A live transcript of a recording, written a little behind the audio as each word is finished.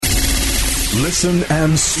Listen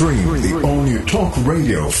and stream the all-new Talk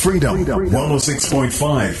Radio Freedom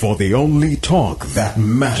 106.5 for the only talk that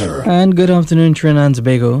matter. And good afternoon, Trinidad and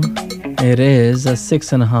Tobago. It is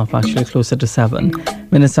 6:30, actually closer to 7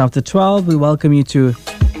 minutes after 12. We welcome you to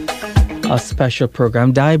a special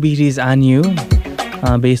program, Diabetes and You.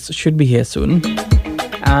 Base should be here soon.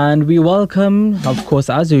 And we welcome, of course,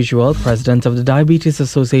 as usual, President of the Diabetes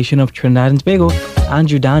Association of Trinidad and Tobago,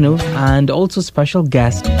 Andrew Danu, and also special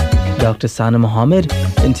guest, Dr. Sana Mohammed,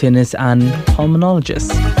 internist and pulmonologist.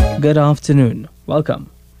 Good afternoon. Welcome.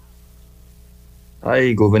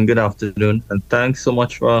 Hi, Govind. Good afternoon. And thanks so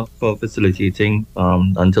much for facilitating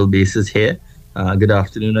until base is here. Good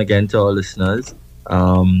afternoon again to our listeners.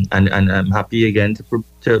 And I'm happy again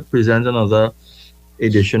to present another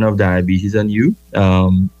edition of Diabetes and You.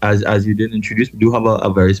 As you did introduce, we do have a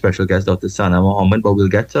very special guest, Dr. Sana Mohammed, but we'll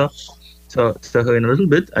get to her in a little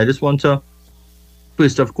bit. I just want to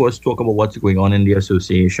first, of course, talk about what's going on in the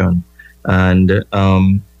association. And I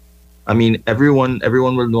mean, everyone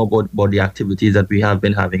will know about the activities that we have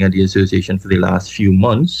been having at the association for the last few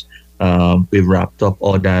months. We've wrapped up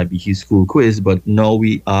our diabetes school quiz, but now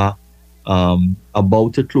we are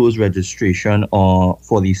about to close registration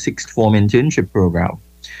for the sixth form internship program.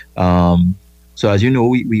 So as you know,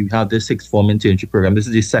 we have the sixth form internship program. This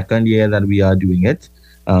is the second year that we are doing it.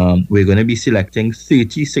 We're going to be selecting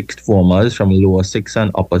 30 sixth formers from lower six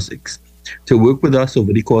and upper six to work with us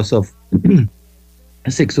over the course of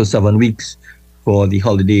 6 or 7 weeks for the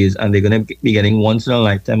holidays, and they're going to be getting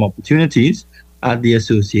once-in-a-lifetime opportunities at the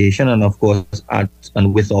association, and of course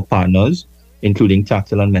and with our partners, including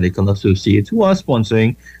Tactile and Medical Associates, who are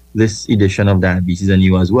sponsoring this edition of Diabetes and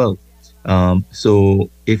You as well. So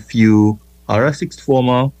if you are a sixth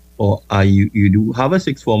former, or you do have a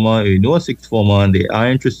sixth former, you know a sixth former, and they are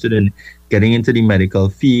interested in getting into the medical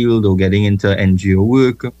field or getting into NGO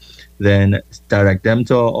work, then direct them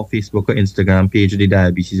to our Facebook or Instagram page of the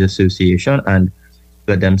Diabetes Association and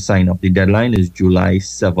let them sign up. The deadline is July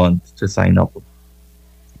 7th to sign up.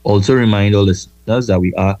 Also remind our listeners that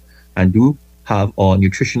we are and do have our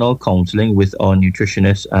nutritional counseling with our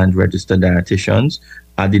nutritionists and registered dietitians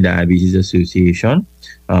at the Diabetes Association.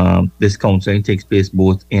 This counseling takes place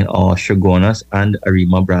both in our Shogunas and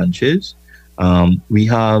Arima branches. We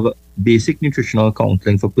have basic nutritional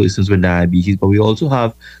counseling for persons with diabetes, but we also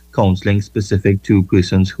have counseling specific to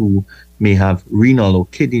persons who may have renal or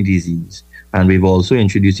kidney disease. And we've also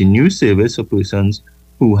introduced a new service for persons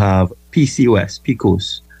who have PCOS.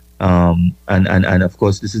 And of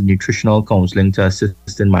course, this is nutritional counseling to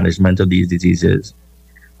assist in management of these diseases.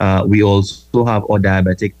 We also have our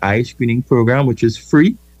diabetic eye screening program, which is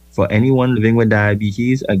free for anyone living with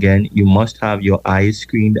diabetes. Again, you must have your eyes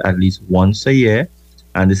screened at least once a year.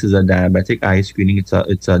 And this is a diabetic eye screening. It's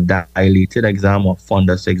a dilated exam or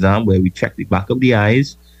fundus exam where we check the back of the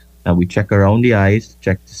eyes and we check around the eyes,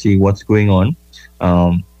 check to see what's going on.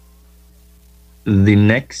 The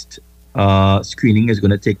next screening is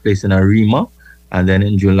going to take place in Arima. And then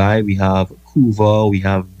in July, we have Hoover, we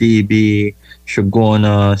have DB,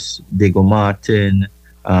 Shogunas, Diego Martin.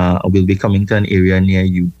 Will be coming to an area near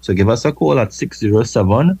you. So give us a call at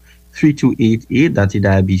 607-3288. That's the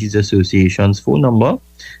Diabetes Association's phone number.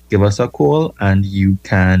 Give us a call and you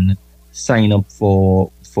can sign up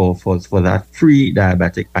for that free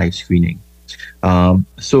diabetic eye screening.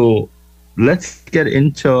 So let's get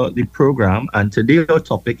into the program. And today our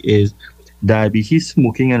topic is diabetes,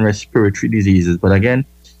 smoking, and respiratory diseases. But again,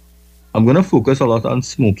 I'm going to focus a lot on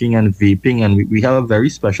smoking and vaping, and we have a very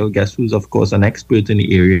special guest who's, of course, an expert in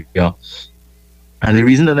the area. And the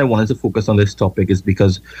reason that I wanted to focus on this topic is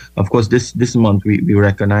because, of course, this month we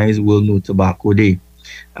recognize World No Tobacco Day.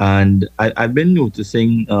 And I've been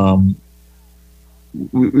noticing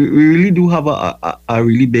we really do have a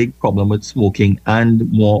really big problem with smoking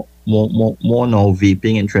and more now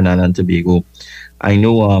vaping in Trinidad and Tobago. I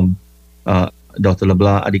know Dr.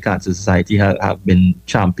 LeBlanc at the Cancer Society have been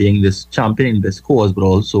championing this cause, but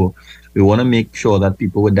also we want to make sure that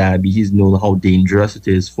people with diabetes know how dangerous it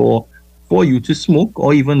is for you to smoke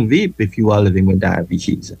or even vape if you are living with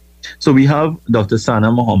diabetes. So we have Dr. Sana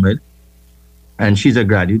Mohammed, and she's a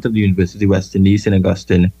graduate of the University of West Indies in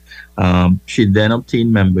Augustine. She then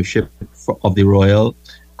obtained membership of the Royal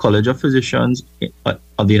College of Physicians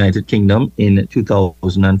of the United Kingdom in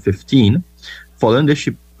 2015. Following this,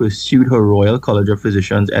 she pursued her Royal College of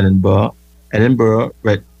Physicians Edinburgh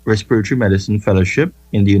Respiratory Medicine Fellowship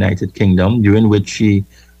in the United Kingdom, during which she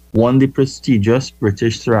won the prestigious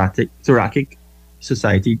British Thoracic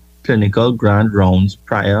Society clinical grand rounds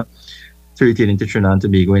prior to returning to Trinidad and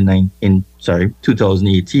Tobago in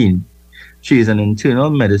 2018. She is an internal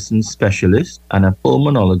medicine specialist and a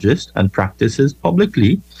pulmonologist and practices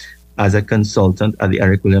publicly as a consultant at the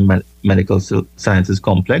Eric William Medical Sciences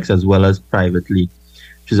Complex as well as privately.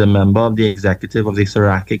 She's a member of the executive of the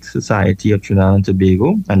Thoracic Society of Trinidad and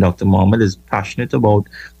Tobago, and Dr. Mohammed is passionate about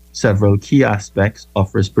several key aspects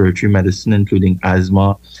of respiratory medicine, including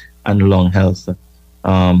asthma and lung health.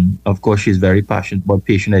 Of course, she's very passionate about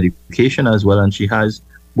patient education as well, and she has,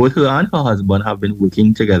 both her and her husband have been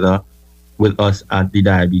working together with us at the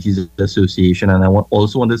Diabetes Association. And I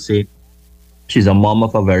also want to say she's a mom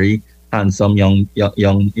of a very handsome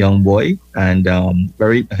young boy and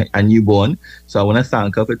a newborn. So I want to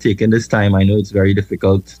thank her for taking this time. I know it's very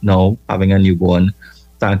difficult now having a newborn.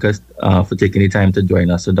 Thank us for taking the time to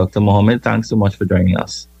join us. So Dr. Mohammed, thanks so much for joining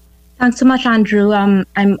us. Thanks so much, Andrew.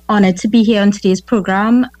 I'm honored to be here on today's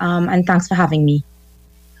program, and thanks for having me.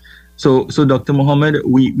 So Dr. Mohammed,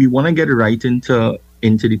 we want to get right into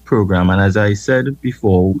the program. And as I said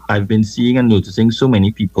before, I've been seeing and noticing so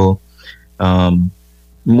many people,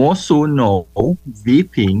 more so now,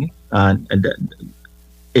 vaping, and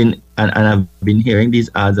I've been hearing these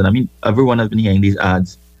ads, and I mean everyone has been hearing these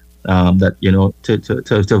ads that to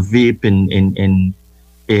vape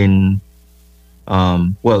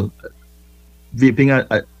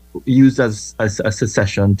vaping used as a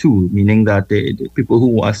cessation tool, meaning that the people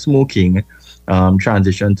who are smoking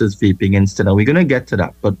transition to vaping instead. And we're going to get to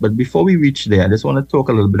that. But before we reach there, I just want to talk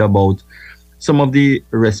a little bit about some of the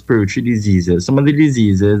respiratory diseases, some of the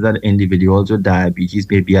diseases that individuals with diabetes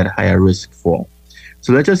may be at higher risk for.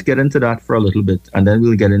 So let's just get into that for a little bit, and then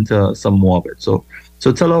we'll get into some more of it. So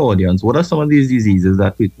tell our audience, what are some of these diseases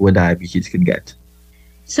that people with diabetes can get?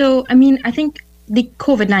 So, I think the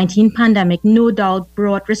COVID-19 pandemic no doubt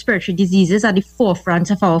brought respiratory diseases at the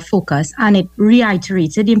forefront of our focus, and it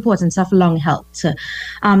reiterated the importance of lung health.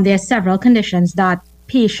 There are several conditions that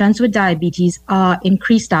patients with diabetes are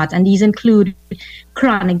increased at, and these include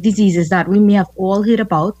chronic diseases that we may have all heard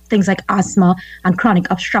about, things like asthma and chronic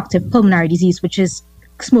obstructive pulmonary disease, which is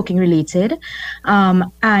smoking related.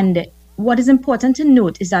 And what is important to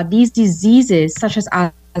note is that these diseases, such as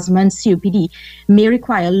asthma and COPD, may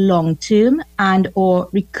require long-term and or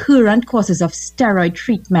recurrent courses of steroid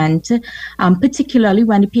treatment, particularly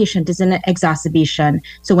when the patient is in an exacerbation,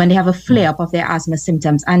 so when they have a flare-up of their asthma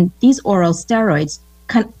symptoms. And these oral steroids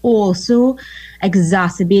can also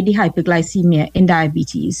exacerbate the hyperglycemia in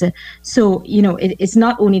diabetes. So, it's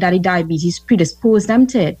not only that the diabetes predisposes them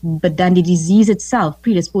to it, but then the disease itself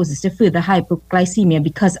predisposes to further hypoglycemia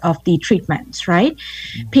because of the treatments, right?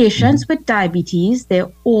 Mm-hmm. Patients with diabetes,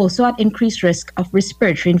 they're also at increased risk of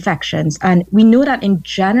respiratory infections. And we know that in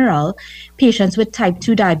general, patients with type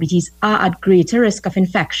 2 diabetes are at greater risk of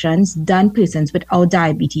infections than persons without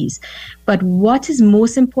diabetes. But what is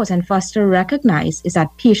most important for us to recognize is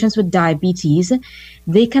that patients with diabetes,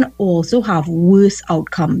 they can also have worse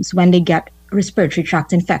outcomes when they get respiratory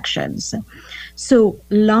tract infections. So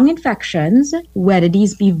lung infections, whether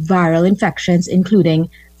these be viral infections, including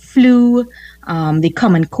flu, the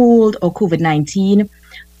common cold or COVID-19,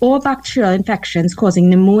 or bacterial infections causing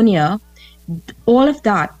pneumonia, all of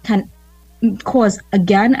that can cause,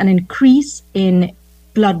 again, an increase in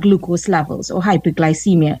blood glucose levels or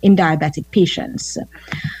hyperglycemia in diabetic patients.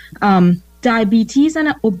 Diabetes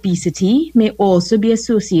and obesity may also be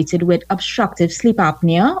associated with obstructive sleep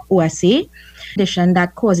apnea, OSA, condition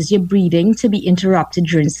that causes your breathing to be interrupted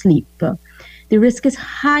during sleep. The risk is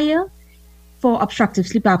higher for obstructive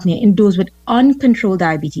sleep apnea in those with uncontrolled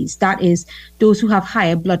diabetes. That is, those who have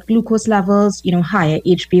higher blood glucose levels, higher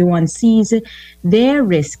HbA1cs. Their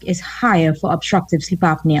risk is higher for obstructive sleep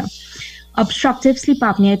apnea. Obstructive sleep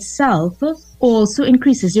apnea itself also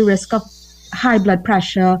increases the risk of high blood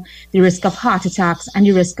pressure, the risk of heart attacks, and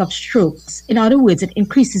the risk of strokes. In other words, it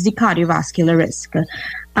increases the cardiovascular risk.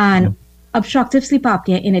 And obstructive sleep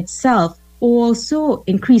apnea in itself also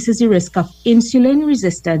increases the risk of insulin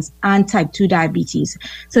resistance and type 2 diabetes.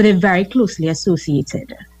 So they're very closely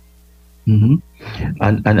associated. Mm-hmm.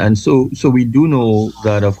 And so we do know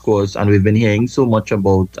that, of course, and we've been hearing so much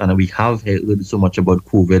about, and we have heard so much about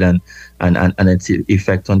COVID and its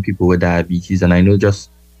effect on people with diabetes. And I know just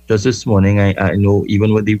this morning, I know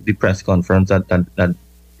even with the press conference that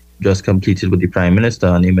just completed with the Prime Minister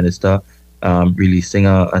and the Minister releasing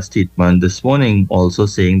a statement this morning, also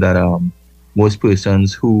saying that most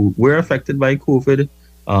persons who were affected by COVID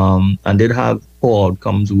and did have poor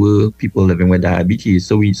outcomes were people living with diabetes.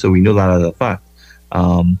 So we know that as a fact.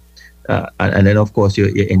 And then, of course, you're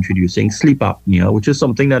introducing sleep apnea, which is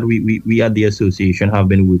something that we at the association have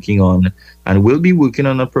been working on and will be working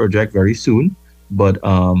on a project very soon. But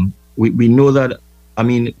we know that,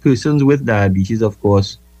 persons with diabetes, of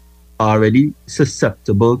course, already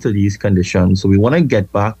susceptible to these conditions. So we want to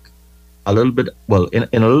get back a little bit, in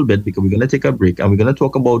a little bit, because we're going to take a break and we're going to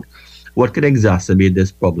talk about what could exacerbate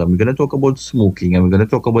this problem. We're going to talk about smoking and we're going to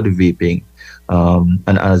talk about vaping.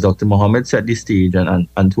 And as Dr. Mohammed set the stage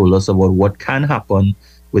and told us about what can happen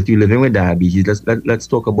with you living with diabetes, let's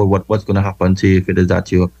talk about what's going to happen to you if it is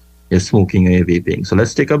that you're smoking or you're vaping. So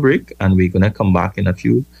let's take a break and we're going to come back in a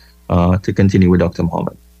few to continue with Dr.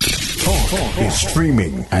 Mohammed. Talk is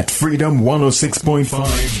streaming at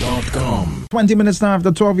freedom106.5.com. 20 minutes now after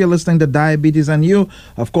 12, you're listening to Diabetes and You.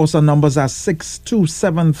 Of course, our numbers are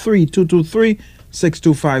 6273-223,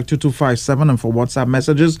 625-2257, and for WhatsApp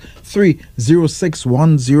messages,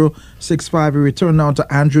 3061065. We return now to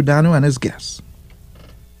Andrew Danu and his guests.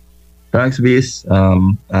 Thanks, Base.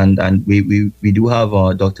 And we do have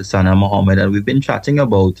Dr. Sana Mohammed, and we've been chatting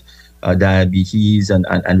about diabetes and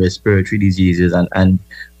respiratory diseases. And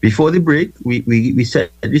before the break, we set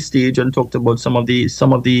the stage and talked about some of the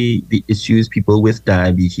issues people with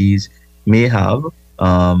diabetes may have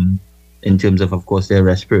in terms of course, their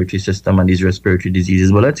respiratory system and these respiratory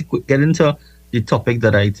diseases. But let's get into the topic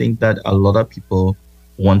that I think that a lot of people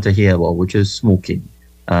want to hear about, which is smoking.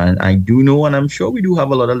 And I do know, and I'm sure we do have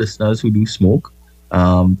a lot of listeners who do smoke.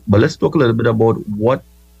 But let's talk a little bit about what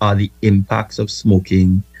are the impacts of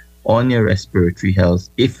smoking on your respiratory health,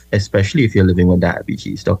 especially if you're living with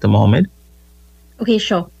diabetes. Dr. Mohammed? Okay,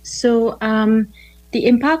 sure. So the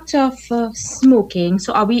impact of smoking,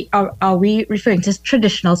 so are we referring to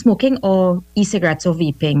traditional smoking or e-cigarettes or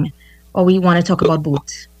vaping? Or we want to talk about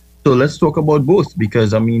both? So let's talk about both,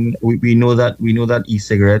 because I mean we know that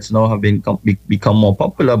e-cigarettes now have become more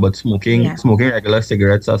popular, but smoking regular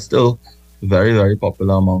cigarettes are still very, very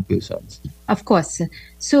popular among persons. Of course.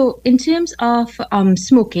 So in terms of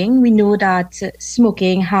smoking, we know that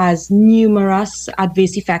smoking has numerous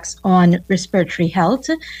adverse effects on respiratory health.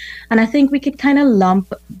 And I think we could kind of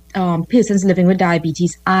lump persons living with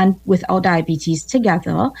diabetes and without diabetes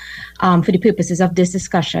together for the purposes of this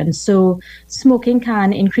discussion. So smoking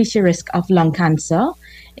can increase your risk of lung cancer.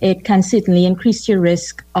 It can certainly increase your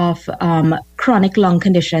risk of chronic lung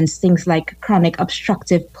conditions, things like chronic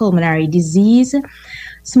obstructive pulmonary disease.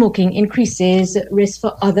 Smoking increases risk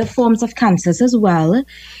for other forms of cancers as well.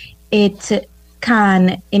 It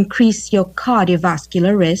can increase your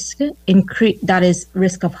cardiovascular risk, that is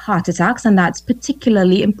risk of heart attacks, and that's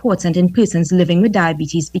particularly important in persons living with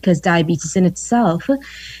diabetes because diabetes in itself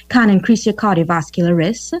can increase your cardiovascular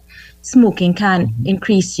risk. Smoking can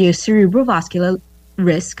increase your cerebrovascular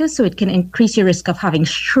risk, so it can increase your risk of having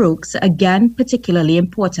strokes, again particularly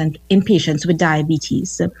important in patients with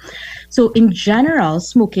diabetes. So in general,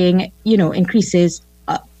 smoking increases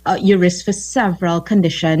your risk for several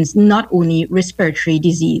conditions, not only respiratory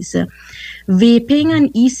disease. Vaping and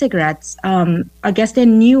e-cigarettes, I guess they're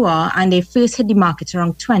newer and they first hit the market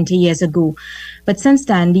around 20 years ago, but since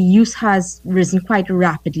then the use has risen quite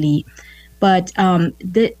rapidly. But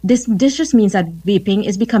this just means that vaping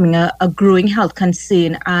is becoming a growing health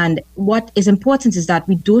concern. And what is important is that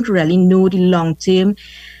we don't really know the long-term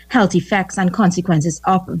health effects and consequences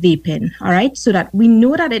of vaping, all right? So that we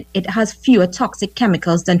know that it has fewer toxic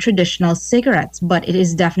chemicals than traditional cigarettes, but it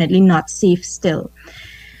is definitely not safe still.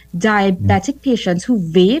 Diabetic patients who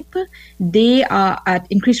vape, they are at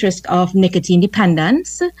increased risk of nicotine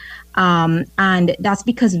dependence. And that's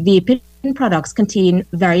because vaping products contain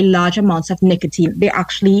very large amounts of nicotine. They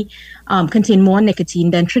actually contain more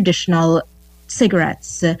nicotine than traditional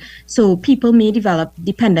cigarettes. So people may develop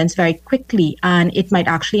dependence very quickly, and it might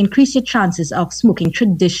actually increase your chances of smoking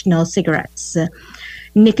traditional cigarettes.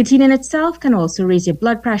 Nicotine in itself can also raise your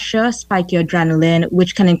blood pressure, spike your adrenaline,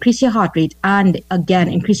 which can increase your heart rate and again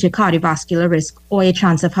increase your cardiovascular risk or your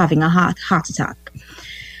chance of having a heart attack.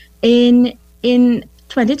 In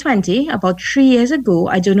 2020, about 3 years ago,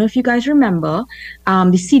 I don't know if you guys remember,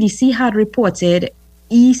 the CDC had reported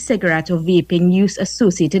e-cigarette or vaping use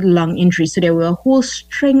associated lung injury. So there were a whole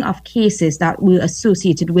string of cases that were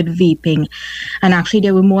associated with vaping. And actually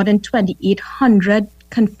there were more than 2,800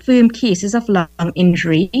 confirmed cases of lung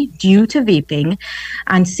injury due to vaping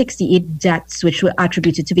and 68 deaths which were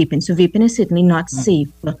attributed to vaping. So vaping is certainly not safe.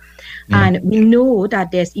 And we know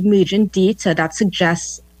that there's emerging data that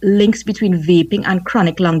suggests links between vaping and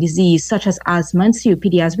chronic lung disease, such as asthma and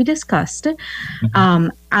COPD, as we discussed,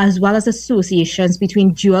 as well as associations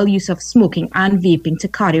between dual use of smoking and vaping to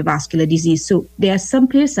cardiovascular disease. So there are some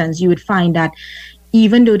persons you would find that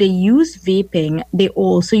even though they use vaping, they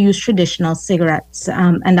also use traditional cigarettes,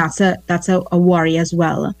 and that's a worry as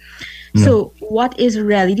well. So what is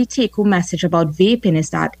really the take-home message about vaping is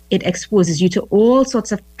that it exposes you to all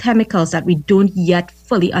sorts of chemicals that we don't yet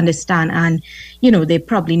fully understand, and they're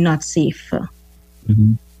probably not safe.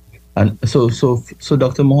 Mm-hmm. And so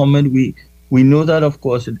Dr. Mohammed, we know that, of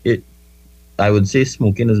course, it I would say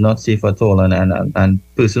smoking is not safe at all, and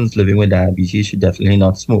persons living with diabetes should definitely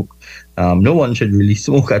not smoke. No one should really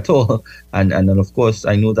smoke at all. And then, of course,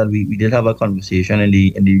 I know that we did have a conversation in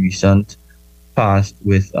the recent past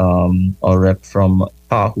with our rep from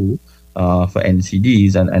PAHU for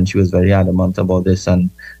NCDs, and she was very adamant about this.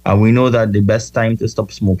 And we know that the best time to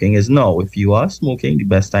stop smoking is now. If you are smoking, the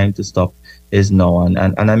best time to stop is now. And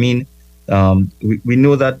I mean, we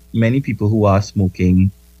know that many people who are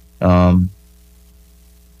smoking,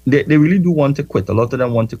 they really do want to quit. A lot of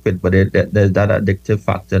them want to quit, but there's that addictive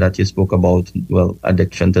factor that you spoke about, well,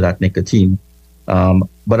 addiction to that nicotine.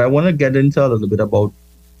 But I want to get into a little bit about,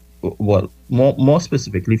 well, more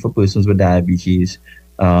specifically for persons with diabetes.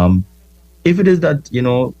 If it is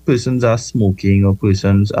that, persons are smoking or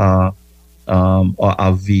persons are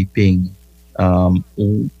vaping,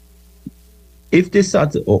 if they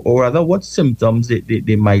start, or rather, what symptoms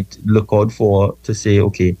they might look out for to say,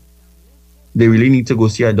 okay, they really need to go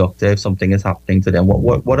see a doctor if something is happening to them.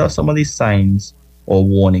 What are some of these signs or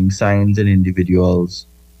warning signs in individuals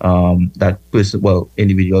that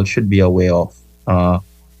individuals should be aware of?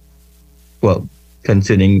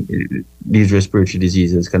 Concerning these respiratory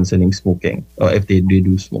diseases, concerning smoking, or if they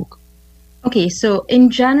do smoke. Okay, so in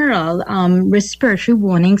general, respiratory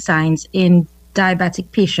warning signs in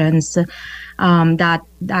diabetic patients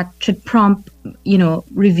that should prompt,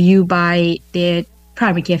 review by their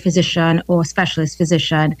primary care physician or specialist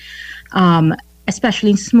physician, especially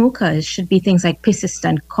in smokers, should be things like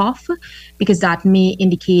persistent cough, because that may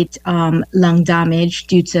indicate lung damage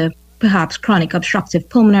due to perhaps chronic obstructive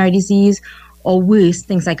pulmonary disease, or worse,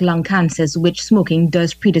 things like lung cancers, which smoking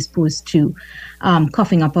does predispose to.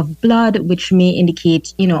 Coughing up of blood, which may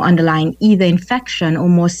indicate, underlying either infection or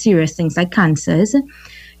more serious things like cancers.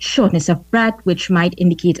 Shortness of breath, which might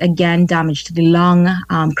indicate, again, damage to the lung,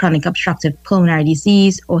 chronic obstructive pulmonary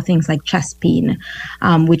disease, or things like chest pain,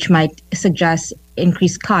 which might suggest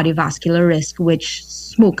increased cardiovascular risk, which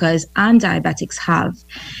smokers and diabetics have.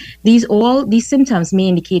 These symptoms may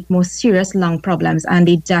indicate more serious lung problems, and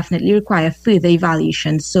they definitely require further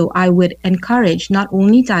evaluation. So I would encourage not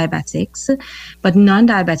only diabetics, but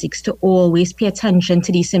non-diabetics to always pay attention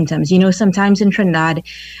to these symptoms. Sometimes in Trinidad,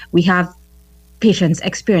 we have patients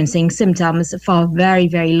experiencing symptoms for a very,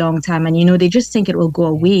 very long time, and they just think it will go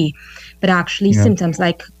away. But actually, symptoms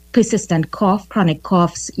like persistent cough, chronic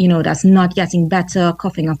coughs, that's not getting better,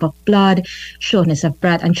 coughing up of blood, shortness of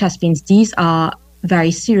breath, and chest pains, these are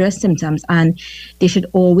very serious symptoms, and they should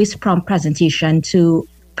always prompt presentation to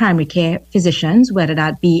primary care physicians, whether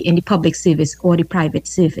that be in the public service or the private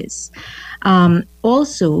service.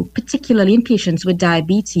 Also, particularly in patients with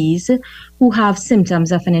diabetes who have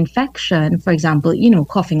symptoms of an infection, for example,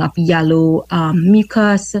 coughing up yellow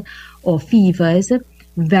mucus or fevers,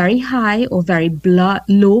 very high or very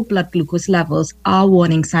low blood glucose levels are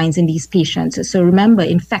warning signs in these patients. So remember,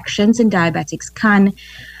 infections in diabetics can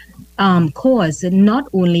cause not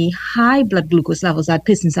only high blood glucose levels that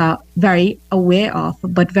persons are very aware of,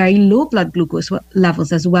 but very low blood glucose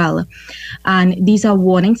levels as well. And these are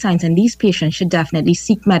warning signs, and these patients should definitely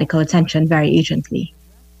seek medical attention very urgently.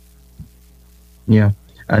 Yeah,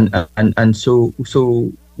 and so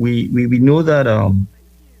we know that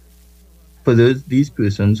for these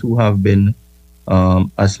persons who have been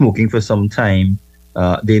smoking for some time,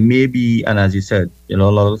 they may be, and as you said, a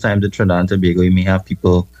lot of the times in Trinidad and Tobago, you may have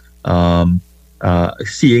people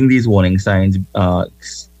seeing these warning signs,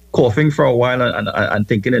 coughing for a while and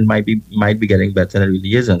thinking it might be getting better, and it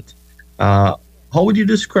really isn't. How would you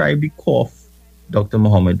describe the cough, Dr.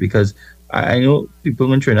 Mohammed? Because I know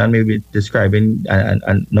people in Trinidad may be describing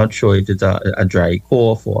and not sure if it's a dry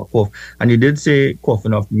cough or a cough. And you did say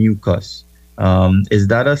coughing of mucus. Is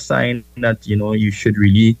that a sign that you should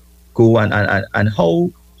really go and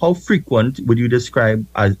how frequent would you describe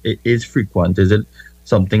as it is frequent? Is it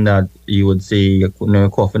something that you would say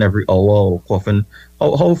coughing every hour, or coughing?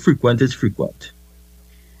 How frequent is frequent?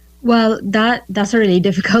 Well, that's a really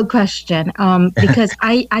difficult question because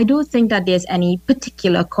I don't think that there's any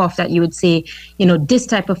particular cough that you would say, this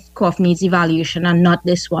type of cough needs evaluation and not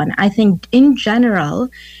this one. I think in general,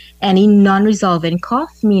 any non-resolving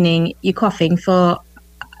cough, meaning you're coughing for,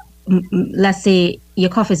 let's say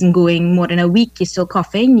your cough isn't going more than a week, you're still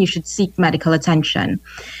coughing, you should seek medical attention.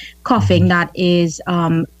 Coughing that is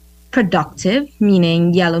productive,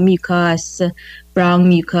 meaning yellow mucus, brown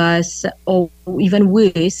mucus, or even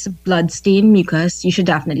worse, blood-stained mucus, you should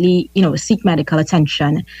definitely, seek medical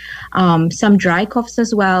attention. Some dry coughs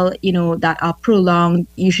as well, that are prolonged.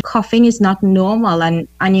 Coughing is not normal. And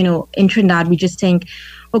in Trinidad, we just think,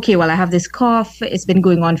 okay, well, I have this cough. It's been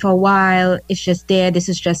going on for a while. It's just there. This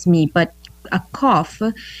is just me. But a cough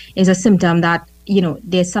is a symptom that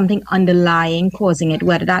there's something underlying causing it,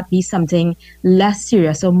 whether that be something less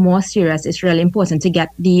serious or more serious. It's really important to get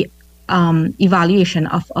the evaluation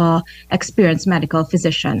of a experienced medical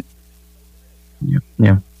physician.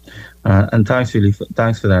 Yeah. And thanks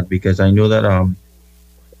for that, because I know that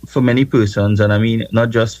for many persons, and I mean not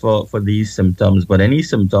just for these symptoms, but any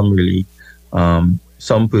symptom really,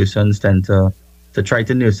 some persons tend to try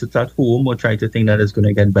to nurse it at home or try to think that it's going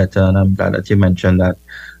to get better. And I'm glad that you mentioned that.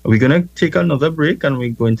 We're going to take another break, and we're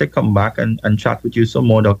going to come back and chat with you some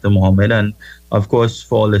more, Dr. Mohammed. And of course,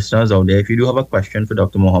 for listeners out there, if you do have a question for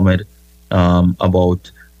Dr. Mohammed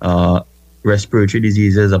about respiratory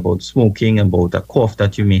diseases, about smoking, about a cough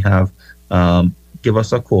that you may have, give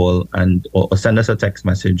us a call or send us a text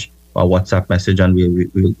message or WhatsApp message, and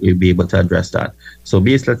we'll be able to address that. So,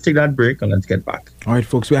 BS, let's take that break and let's get back. All right,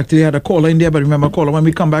 folks, we actually had a caller in there, but remember, caller, when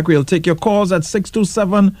we come back, we'll take your calls at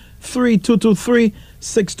 627-3223,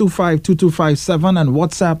 625-2257, and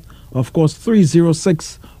WhatsApp, of course,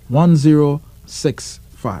 306-1065.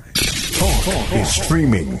 Talk is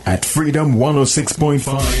streaming at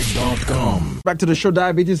freedom106.5.com. Back to the show,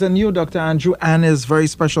 Diabetes and You, Dr. Andrew and his very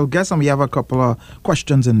special guest, and we have a couple of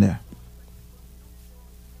questions in there.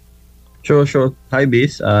 Sure. Hi,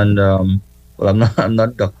 Base, and well, I'm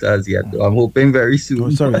not doctor as yet. I'm hoping very soon. Oh,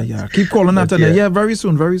 sorry, yeah. Keep calling after that. Yeah, very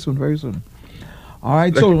soon. All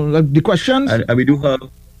right. So the questions, and we do have.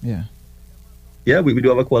 Yeah. Yeah, we do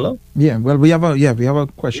have a caller. Yeah. Well, we have a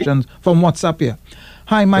question from WhatsApp here.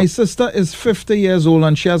 Hi, my sister is 50 years old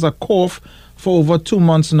and she has a cough for over 2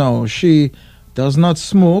 months now. She does not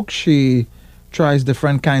smoke. She tries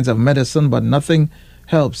different kinds of medicine, but nothing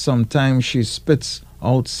helps. Sometimes she spits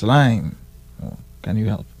out slime. Oh, can you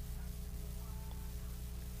help?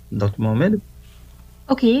 Dr. Mohammed?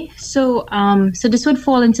 Okay, so this would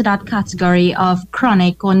fall into that category of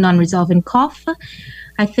chronic or non-resolving cough.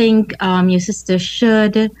 I think your sister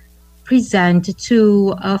should present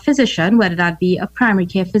to a physician, whether that be a primary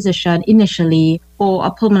care physician initially, or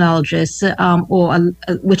a pulmonologist,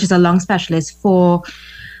 which is a lung specialist for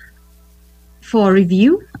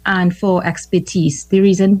review and for expertise. The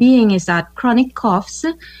reason being is that chronic coughs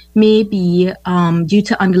may be due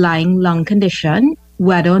to underlying lung condition,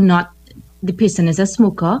 whether or not the person is a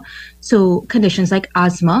smoker. So conditions like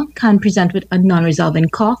asthma can present with a non-resolving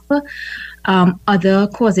cough. Other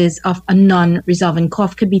causes of a non-resolving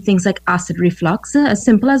cough could be things like acid reflux, as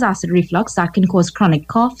simple as acid reflux that can cause chronic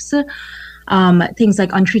coughs. Things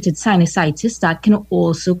like untreated sinusitis that can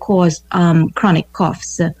also cause chronic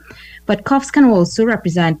coughs. But coughs can also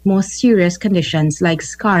represent more serious conditions like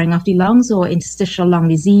scarring of the lungs or interstitial lung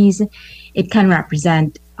disease. It can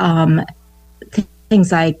represent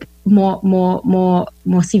things like more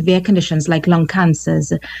severe conditions like lung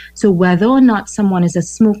cancers. So whether or not someone is a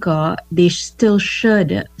smoker, they still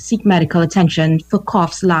should seek medical attention for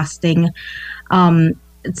coughs lasting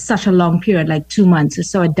such a long period, like 2 months.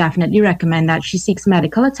 So I definitely recommend that she seeks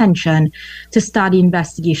medical attention to start the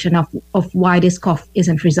investigation of why this cough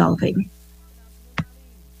isn't resolving.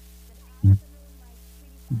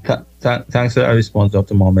 Thanks for that response,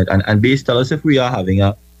 Dr. Mohammed. And Base, tell us if we are having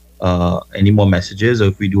any more messages or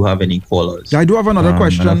if we do have any callers. Yeah, I do have another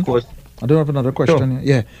question. Of course, I do have another question. Sure.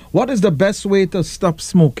 Yeah. What is the best way to stop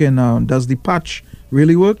smoking now? Does the patch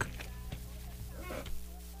really work?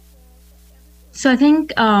 So I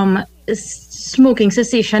think smoking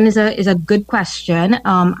cessation is a good question,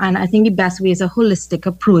 and I think the best way is a holistic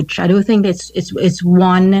approach. I don't think it's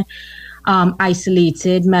one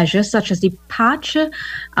isolated measure such as the patch,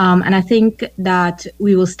 and I think that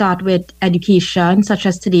we will start with education, such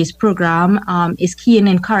as today's program is key in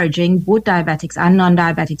encouraging both diabetics and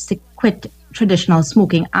non-diabetics to quit traditional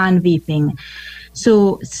smoking and vaping.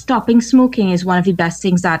 So stopping smoking is one of the best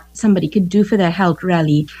things that somebody could do for their health,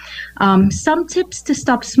 really. Some tips to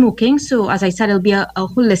stop smoking. So as I said, it'll be a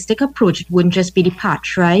holistic approach. It wouldn't just be the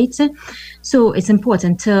patch, right? So it's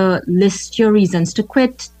important to list your reasons to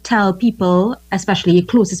quit. Tell people, especially your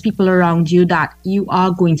closest people around you, that you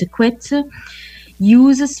are going to quit.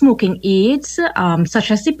 use smoking aids,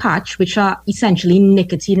 such as the patch, which are essentially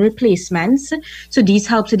nicotine replacements. So these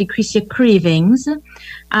help to decrease your cravings,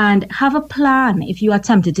 and have a plan if you are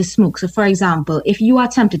tempted to smoke. So for example, if you are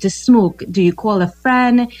tempted to smoke, do you call a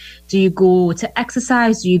friend? Do you go to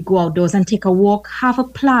exercise? Do you go outdoors and take a walk? Have a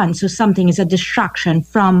plan so something is a distraction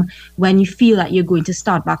from when you feel that you're going to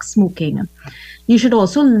start back smoking. You should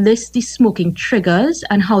also list the smoking triggers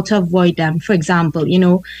and how to avoid them. For example,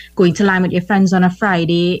 going to line with your friends on a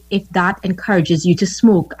Friday, if that encourages you to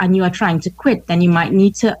smoke and you are trying to quit, then you might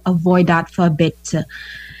need to avoid that for a bit.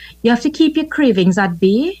 You have to keep your cravings at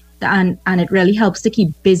bay, and it really helps to keep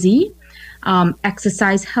busy.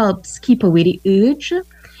 Exercise helps keep away the urge.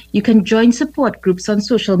 You can join support groups on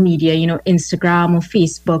social media, Instagram or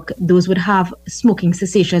Facebook. Those would have smoking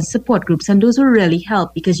cessation support groups, and those will really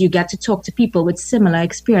help because you get to talk to people with similar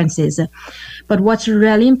experiences. But what's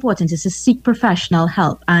really important is to seek professional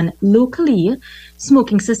help. And locally,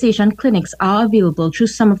 smoking cessation clinics are available through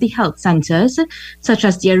some of the health centers, such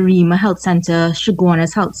as the Arima Health Center,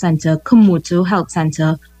 Chaguanas Health Center, Komoto Health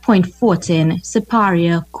Center, Point Fortin,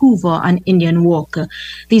 Siparia, Couva, and Indian Walk.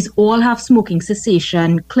 These all have smoking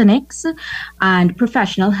cessation clinics, and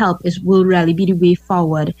professional help will really be the way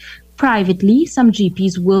forward. Privately, some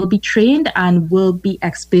GPs will be trained and will be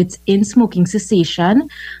experts in smoking cessation,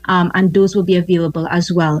 and those will be available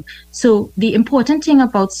as well. So the important thing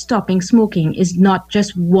about stopping smoking is not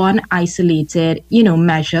just one isolated,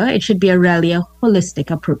 measure. It should be a holistic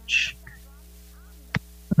approach.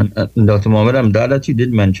 And Dr. Mohammed, I'm glad that you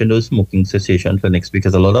did mention those smoking cessation clinics,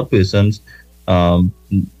 because a lot of persons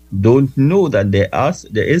don't know that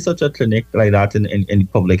there is such a clinic like that in the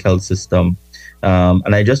public health system.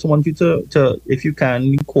 And I just want you to, if you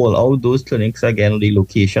can, call out those clinics again, the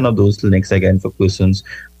location of those clinics again for persons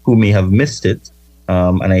who may have missed it.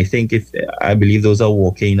 And I think I believe those are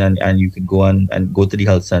walk-in, and you can go and go to the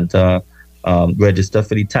health center, register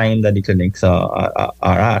for the time that the clinics are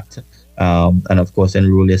at. And of course,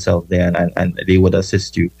 enroll yourself there, and they would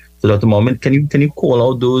assist you. So, Dr. Mohammed, can you call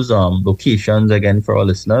out those locations again for our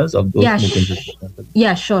listeners of those smoking cessation clinics?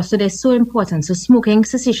 Yeah, sure. So they're so important. So smoking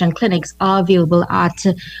cessation clinics are available at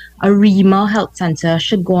Arima Health Center,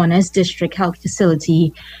 Chaguanas District Health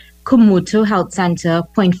Facility, Komoto Health Center,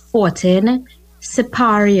 Point Fortin,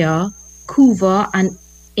 Siparia, Couva, and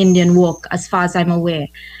Indian Walk, as far as I'm aware.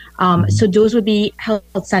 So those would be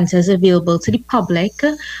health centers available to the public.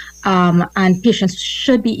 And patients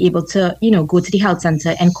should be able to, go to the health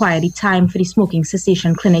center, inquire the time for the smoking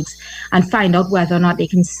cessation clinics, and find out whether or not they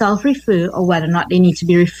can self-refer or whether or not they need to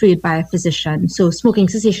be referred by a physician. So smoking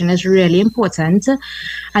cessation is really important.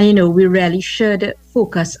 And, we really should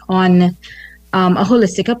focus on a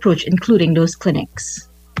holistic approach, including those clinics.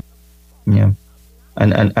 Yeah.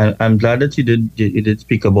 And I'm glad that you did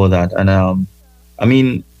speak about that. And I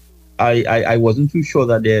mean, I wasn't too sure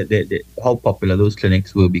that how popular those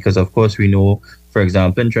clinics were, because of course we know, for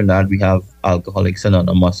example, in Trinidad we have Alcoholics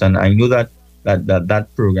Anonymous, and I know that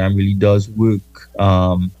program really does work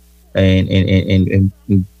in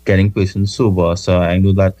getting persons sober. So I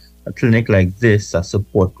know that a clinic like this, a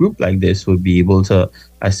support group like this, would be able to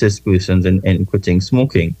assist persons in quitting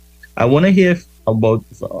smoking. I want to hear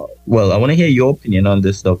your opinion on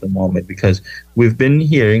this, Dr. Mohammed, because we've been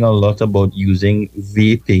hearing a lot about using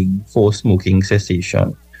vaping for smoking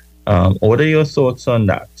cessation. What are your thoughts on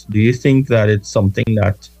that? Do you think that it's something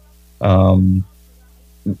that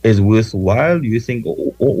is worthwhile? Do you think,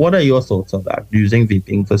 what are your thoughts on that, using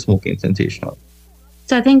vaping for smoking cessation?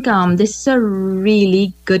 So I think this is a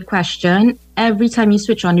really good question. Every time you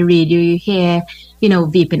switch on the radio, you hear,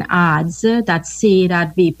 vaping ads that say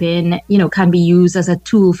that vaping, can be used as a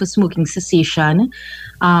tool for smoking cessation.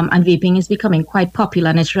 And vaping is becoming quite popular,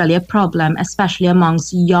 and it's really a problem, especially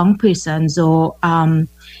amongst young persons or,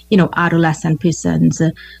 adolescent persons.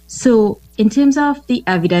 So in terms of the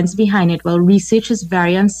evidence behind it, well, research is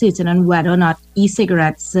very uncertain on whether or not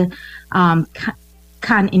e-cigarettes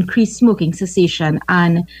can increase smoking cessation.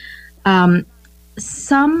 And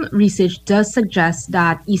some research does suggest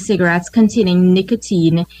that e-cigarettes containing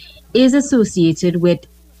nicotine is associated with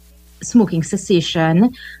smoking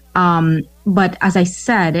cessation. But as I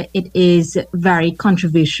said, it is very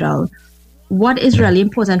controversial. What is really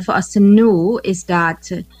important for us to know is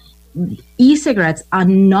that e-cigarettes are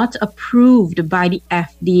not approved by the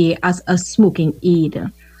FDA as a smoking aid.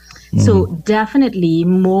 So definitely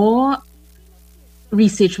more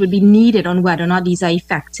research would be needed on whether or not these are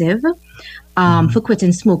effective. for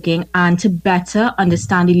quitting smoking and to better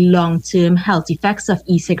understand the long-term health effects of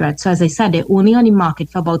e-cigarettes. So as I said, they're only on the market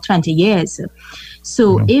for about 20 years.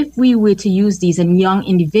 So if we were to use these in young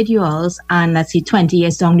individuals and let's say 20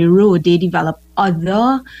 years down the road, they develop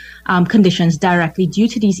other conditions directly due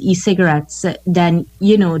to these e-cigarettes, then,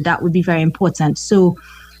 that would be very important. So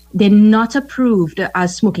they're not approved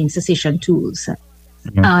as smoking cessation tools.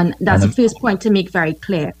 And that's the first point to make very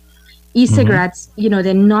clear. E-cigarettes,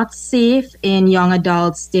 they're not safe in young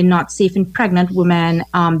adults. They're not safe in pregnant women.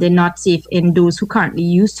 They're not safe in those who currently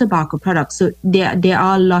use tobacco products. So there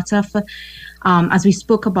are a lot of, as we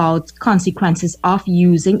spoke about, consequences of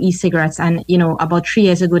using e-cigarettes. And, about 3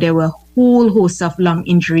 years ago, there were a whole host of lung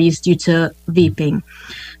injuries due to vaping.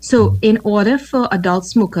 So in order for adult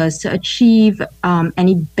smokers to achieve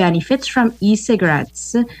any benefits from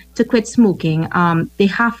e-cigarettes to quit smoking, they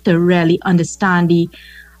have to really understand the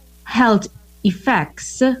health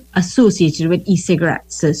effects associated with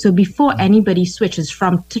e-cigarettes. So before anybody switches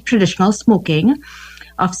from traditional smoking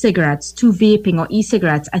of cigarettes to vaping or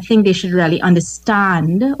e-cigarettes, I think they should really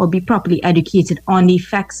understand or be properly educated on the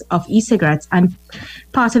effects of e-cigarettes. And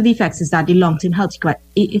part of the effects is that the long-term health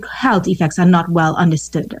effects are not well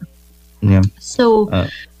understood. Yeah. So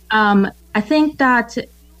I think that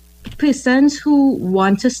persons who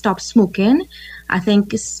want to stop smoking, I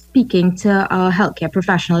think speaking to a healthcare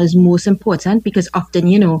professional is most important, because often,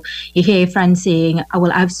 you hear your friends saying, oh,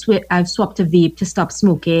 well, I've swapped a vape to stop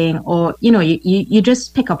smoking, or, you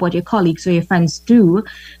just pick up what your colleagues or your friends do,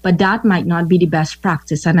 but that might not be the best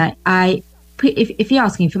practice. And if you're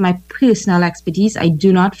asking for my personal expertise, I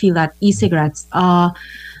do not feel that e-cigarettes are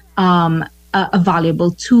a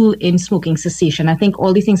valuable tool in smoking cessation. I think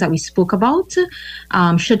all the things that we spoke about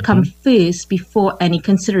should come first before any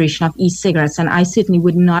consideration of e-cigarettes. And I certainly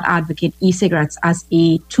would not advocate e-cigarettes as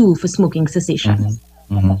a tool for smoking cessation.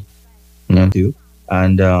 Yeah, too.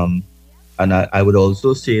 And I would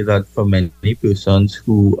also say that for many persons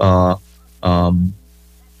who are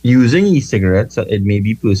using e-cigarettes, it may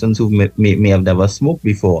be persons who may have never smoked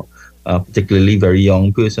before, particularly very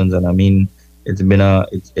young persons. And I mean,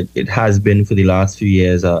 it has been for the last few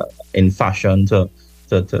years in fashion to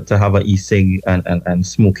have an e-cig and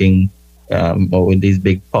smoking or with these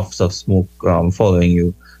big puffs of smoke following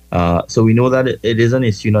you. So we know that it is an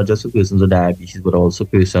issue not just for persons with diabetes, but also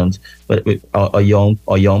persons with a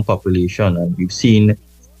young population. And we've seen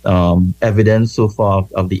evidence so far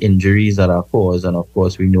of the injuries that are caused, and of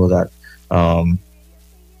course we know that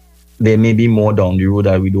there may be more down the road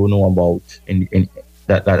that we don't know about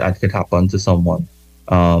that could happen to someone.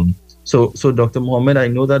 So Dr. Mohammed, I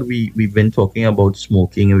know that we've been talking about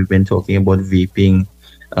smoking and we've been talking about vaping.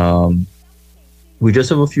 We just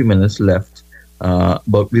have a few minutes left,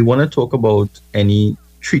 but we want to talk about any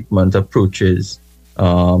treatment approaches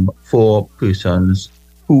for persons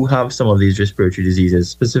who have some of these respiratory diseases.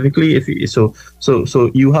 Specifically, if you, so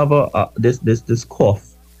you have this cough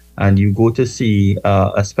and you go to see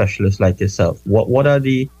a specialist like yourself. What are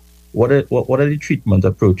the treatment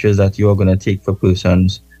approaches that you are going to take for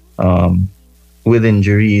persons with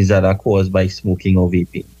injuries that are caused by smoking or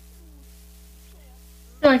vaping?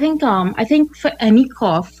 So I think for any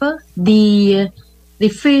cough, the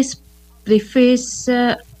first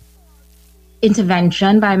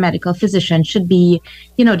intervention by a medical physician should be,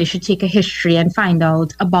 they should take a history and find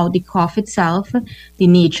out about the cough itself, the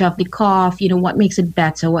nature of the cough, what makes it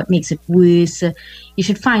better, what makes it worse. You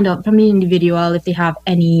should find out from the individual if they have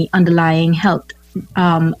any underlying health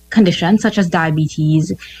conditions such as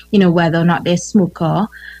diabetes, whether or not they're a smoker.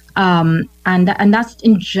 And that's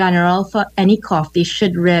in general for any cough. They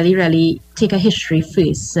should really, really take a history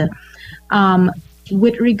first.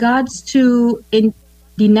 With regards to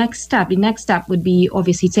the next step would be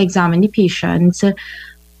obviously to examine the patient,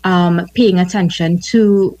 paying attention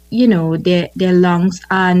to, their lungs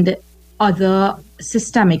and other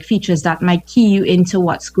systemic features that might key you into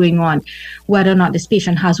what's going on. Whether or not this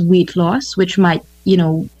patient has weight loss, which might,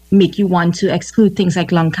 make you want to exclude things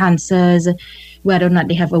like lung cancers, whether or not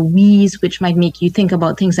they have a wheeze, which might make you think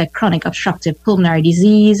about things like chronic obstructive pulmonary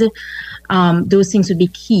disease. Those things would be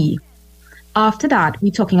key. After that,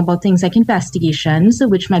 we're talking about things like investigations,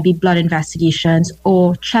 which might be blood investigations,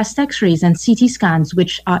 or chest x-rays and CT scans,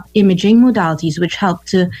 which are imaging modalities which help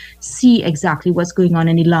to see exactly what's going on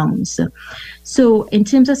in the lungs. So in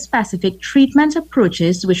terms of specific treatment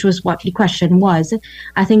approaches, which was what the question was,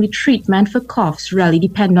 I think the treatment for coughs really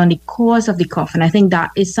depend on the cause of the cough. And I think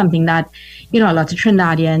that is something that, a lot of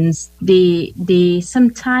Trinidadians, they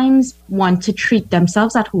sometimes want to treat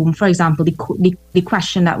themselves at home. For example, the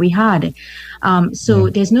question that we had.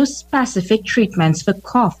 There's no specific treatments for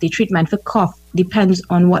cough. The treatment for cough depends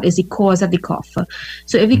on what is the cause of the cough.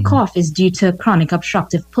 So if the cough is due to chronic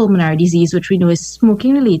obstructive pulmonary disease, which we know is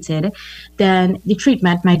smoking related, then the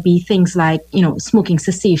treatment might be things like, smoking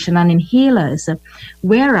cessation and inhalers.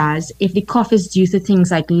 Whereas if the cough is due to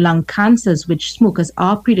things like lung cancers, which smokers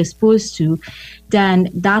are predisposed to, then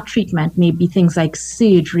that treatment may be things like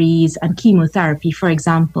surgeries and chemotherapy, for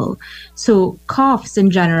example. So coughs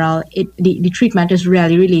in general, the treatment is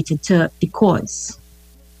really related to the cause.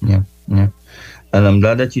 Yeah. And I'm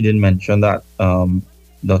glad that you didn't mention that,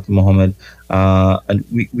 Dr. Mohammed. And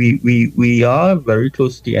we are very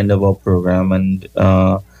close to the end of our program, and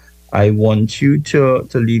I want you to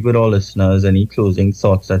leave with our listeners any closing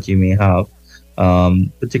thoughts that you may have,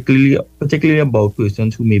 particularly about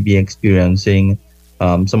persons who may be experiencing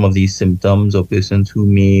some of these symptoms, or persons who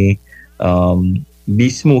may be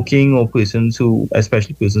smoking, or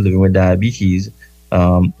especially persons living with diabetes.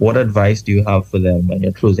 What advice do you have for them, and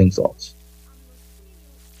your closing thoughts?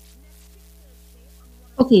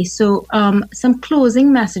 Okay, so some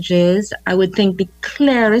closing messages. I would think the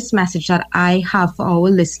clearest message that I have for our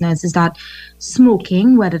listeners is that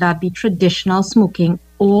smoking, whether that be traditional smoking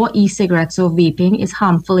or e-cigarettes or vaping, is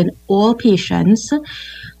harmful in all patients,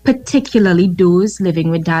 particularly those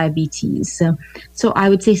living with diabetes. So I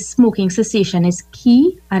would say smoking cessation is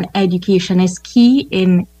key, and education is key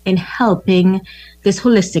in helping this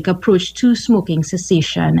holistic approach to smoking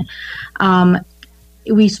cessation.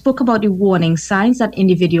 We spoke about the warning signs that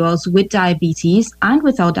individuals with diabetes and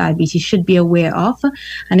without diabetes should be aware of.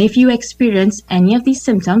 And if you experience any of these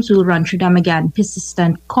symptoms, we'll run through them again.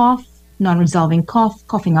 Persistent cough, non-resolving cough,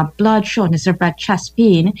 coughing up blood, shortness of breath, chest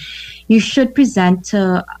pain, you should present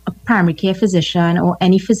to a primary care physician or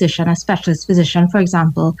any physician, a specialist physician, for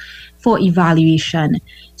example, for evaluation.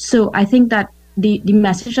 So I think that the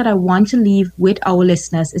message that I want to leave with our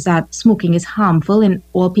listeners is that smoking is harmful in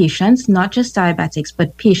all patients, not just diabetics,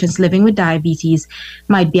 but patients living with diabetes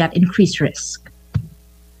might be at increased risk.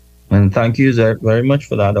 And thank you very much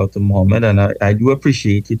for that, Dr. Mohammed. And I do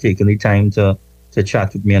appreciate you taking the time to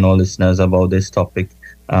chat with me and all listeners about this topic.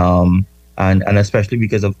 And especially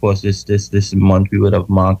because, of course, this month we would have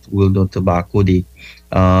marked World No Tobacco Day.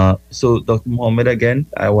 So, Dr. Mohammed, again,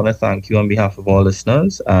 I want to thank you on behalf of all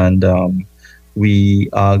listeners. And we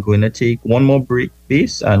are going to take one more break,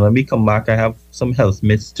 base, and when we come back, I have some health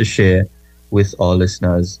myths to share with all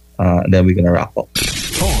listeners. Then we're going to wrap up.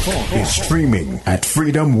 Talk is streaming at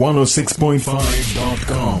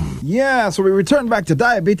freedom106.5.com. Yeah, so we return back to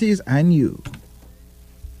diabetes and you.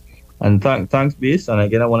 And thanks, base. And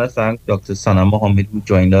again, I want to thank Dr. Sana Mohammed, who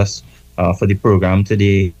joined us for the program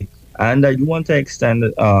today. And I do want to extend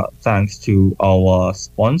thanks to our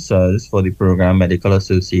sponsors for the program, Medical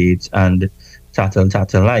Associates and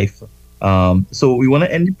Tattle Life. So we want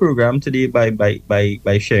to end the program today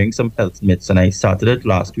by sharing some health myths, and I started it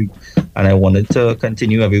last week, and I wanted to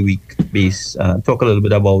continue every week base, talk a little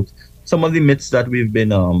bit about some of the myths that we've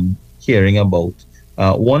been hearing about.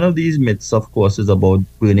 One of these myths, of course, is about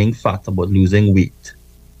burning fat, about losing weight.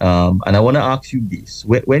 And I want to ask you this: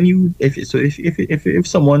 if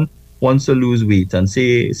someone wants to lose weight, and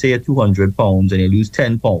say at 200 pounds, and you lose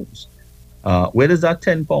 10 pounds, where does that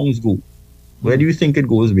 10 pounds go? Where do you think it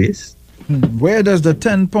goes, base? Where does the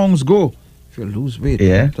 10 pounds go if you lose weight?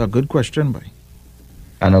 Yeah, that's a good question, boy.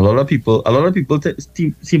 And a lot of people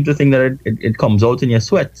seem to think that it comes out in your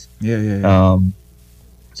sweat. Yeah.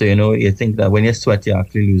 So you think that when you sweat, you're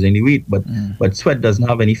actually losing the weight, but sweat doesn't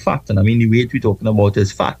have any fat, and I mean the weight we're talking about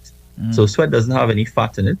is fat. So sweat doesn't have any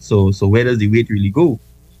fat in it. So where does the weight really go?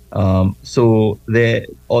 So there,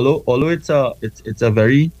 although it's a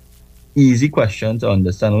very easy question to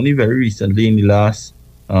understand, only very recently in the last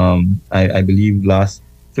I believe last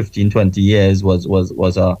 15-20 years was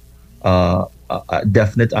a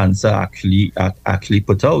definite answer actually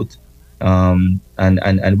put out,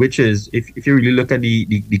 and which is if you really look at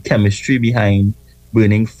the chemistry behind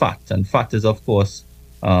burning fat, and fat is of course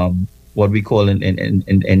what we call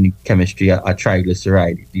in chemistry a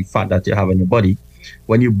triglyceride, the fat that you have in your body.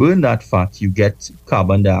 When you burn that fat, you get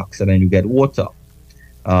carbon dioxide and you get water.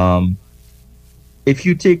 If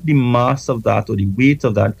you take the mass of that, or the weight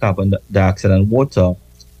of that carbon dioxide and water,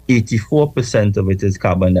 84% of it is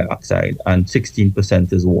carbon dioxide and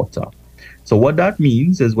 16% is water. So what that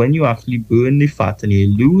means is when you actually burn the fat and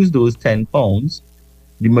you lose those 10 pounds,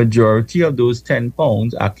 the majority of those 10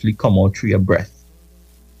 pounds actually come out through your breath.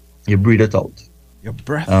 You breathe it out. Your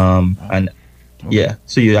breath? And yeah,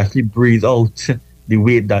 so you actually breathe out the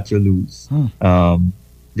weight that you lose.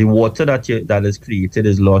 The water that is created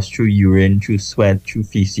is lost through urine, through sweat, through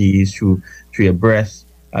feces, through your breath.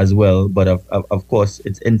 as well. But of course,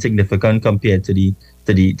 it's insignificant compared to the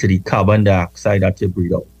carbon dioxide that you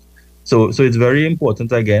breathe out. So it's very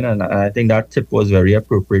important again, and I think that tip was very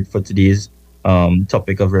appropriate for today's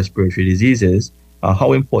topic of respiratory diseases.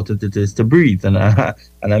 How important it is to breathe, and I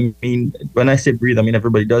mean, when I say breathe, I mean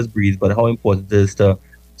everybody does breathe, but how important it is to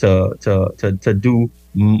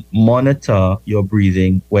monitor your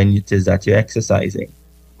breathing when it is that you're exercising.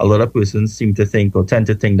 A lot of persons seem to think or tend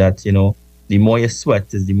to think that, the more you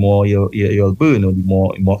sweat is the more you'll burn, or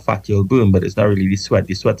the more fat you'll burn, but it's not really the sweat.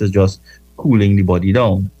 The sweat is just cooling the body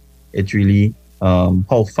down. It's really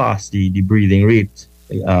how fast the breathing rate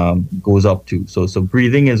goes up to. So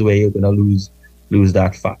breathing is where you're going to lose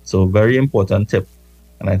that fat. So very important tip,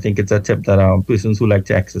 and I think it's a tip that persons who like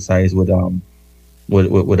to exercise would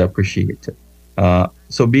appreciate.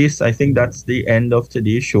 So Base, I think that's the end of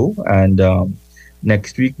today's show, and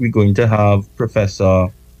next week we're going to have Professor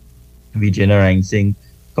Vijay Narayan Singh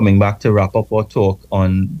coming back to wrap up our talk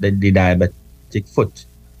on the diabetic foot,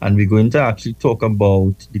 and we're going to actually talk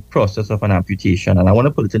about the process of an amputation, and I want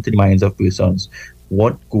to put it into the minds of persons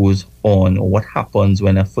what goes on or what happens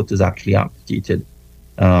when a foot is actually amputated.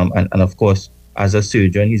 And of course, as a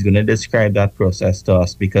surgeon, he's going to describe that process to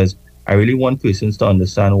us, because I really want persons to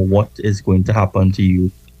understand what is going to happen to you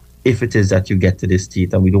if it is that you get to this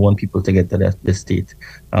state, and we don't want people to get to this state.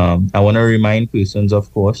 I want to remind persons,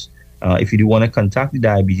 of course, if you do want to contact the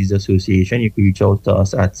Diabetes Association, you can reach out to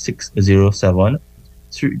us at 607-3288,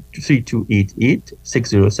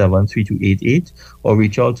 607-3288, or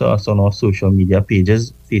reach out to us on our social media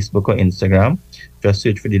pages, Facebook or Instagram. Just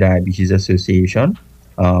search for the Diabetes Association.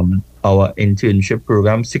 Our internship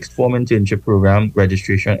program, sixth form internship program,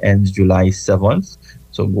 registration ends July 7th.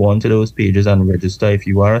 So go on to those pages and register if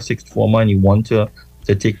you are a sixth former and you want to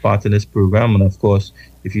take part in this program. And of course,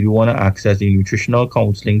 if you do want to access the nutritional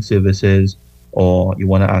counseling services, or you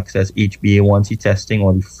want to access HbA1c testing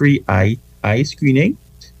or the free eye screening,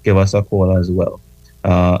 give us a call as well.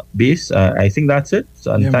 Base, I think that's it.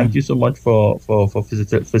 And thank you so much for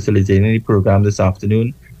facilitating the program this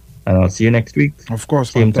afternoon. And I'll see you next week. Of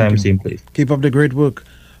course. Same time, same place. Keep up the great work.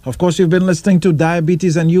 Of course, you've been listening to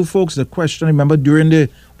Diabetes and You Folks. The question, remember, during the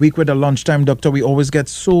week with the lunchtime doctor, we always get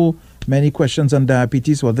so many questions on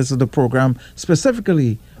diabetes. Well, this is the program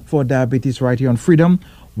specifically for diabetes right here on Freedom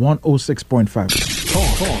 106.5.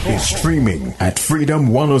 Talk is streaming at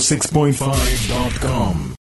freedom106.5.com.